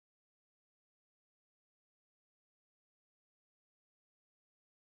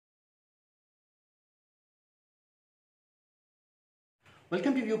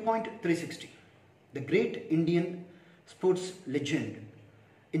Welcome to Viewpoint 360, the great Indian sports legend,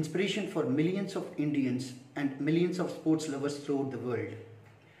 inspiration for millions of Indians and millions of sports lovers throughout the world.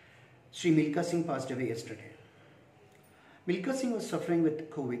 Sri Milkha Singh passed away yesterday. Milkha Singh was suffering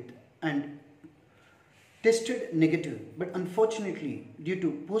with COVID and tested negative, but unfortunately, due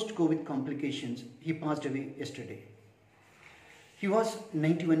to post-COVID complications, he passed away yesterday. He was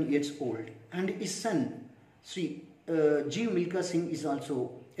 91 years old, and his son, Sri Milkha Singh, is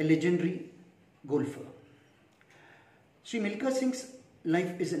also a legendary golfer. Sri Milkha Singh's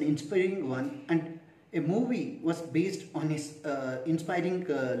life is an inspiring one, and a movie was based on his inspiring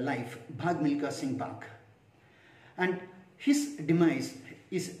life, Bhaag Milkha Singh Baagh. And his demise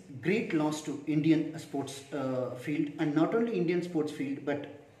is great loss to Indian sports field, and not only Indian sports field, but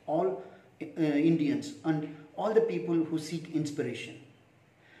all Indians and all the people who seek inspiration.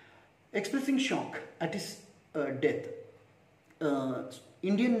 Expressing shock at his death,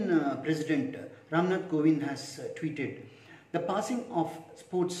 Indian President Ramnath Kovind has tweeted, "The passing of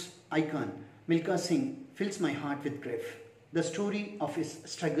sports icon Milkha Singh fills my heart with grief. The story of his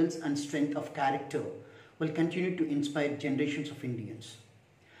struggles and strength of character will continue to inspire generations of Indians.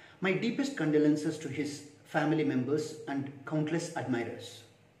 My deepest condolences to his family members and countless admirers."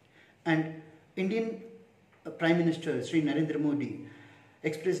 And Indian Prime Minister Sri Narendra Modi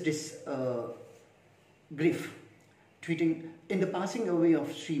expressed his grief, tweeting, "In the passing away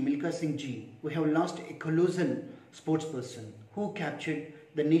of Sri Milkha Singh ji, we have lost a colossal sportsperson who captured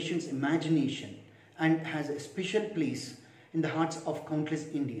the nation's imagination and has a special place in the hearts of countless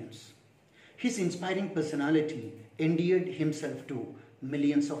Indians. His inspiring personality endeared himself to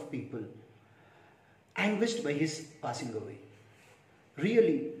millions of people, anguished by his passing away."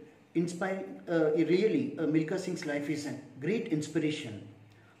 Really inspiring, Milkha Singh's life is a great inspiration.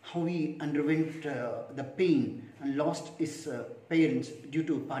 How he underwent the pain and lost his parents due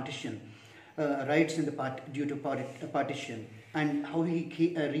to partition, riots in the due to partition, and how he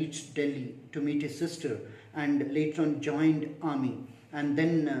reached Delhi to meet his sister, and later on joined army, and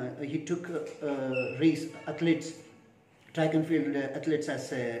then he took track and field athletes as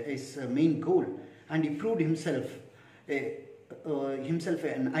his main goal, and he proved himself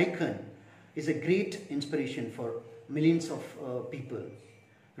an icon. Is a great inspiration for millions of people.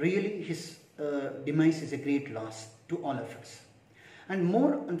 Really, his demise is a great loss to all of us. And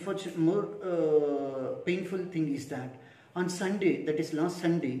more painful thing is that on Sunday, that is last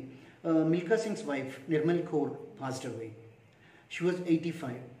Sunday, Milkha Singh's wife Nirmal Kaur passed away. She was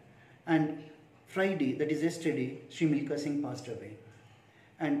 85, and Friday, that is yesterday, Sri Milkha Singh passed away.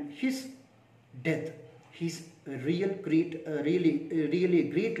 And his death, he's really a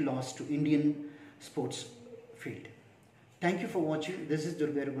great loss to Indian sports field. Thank you for watching. This is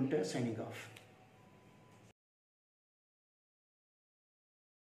Durga Gunta signing off.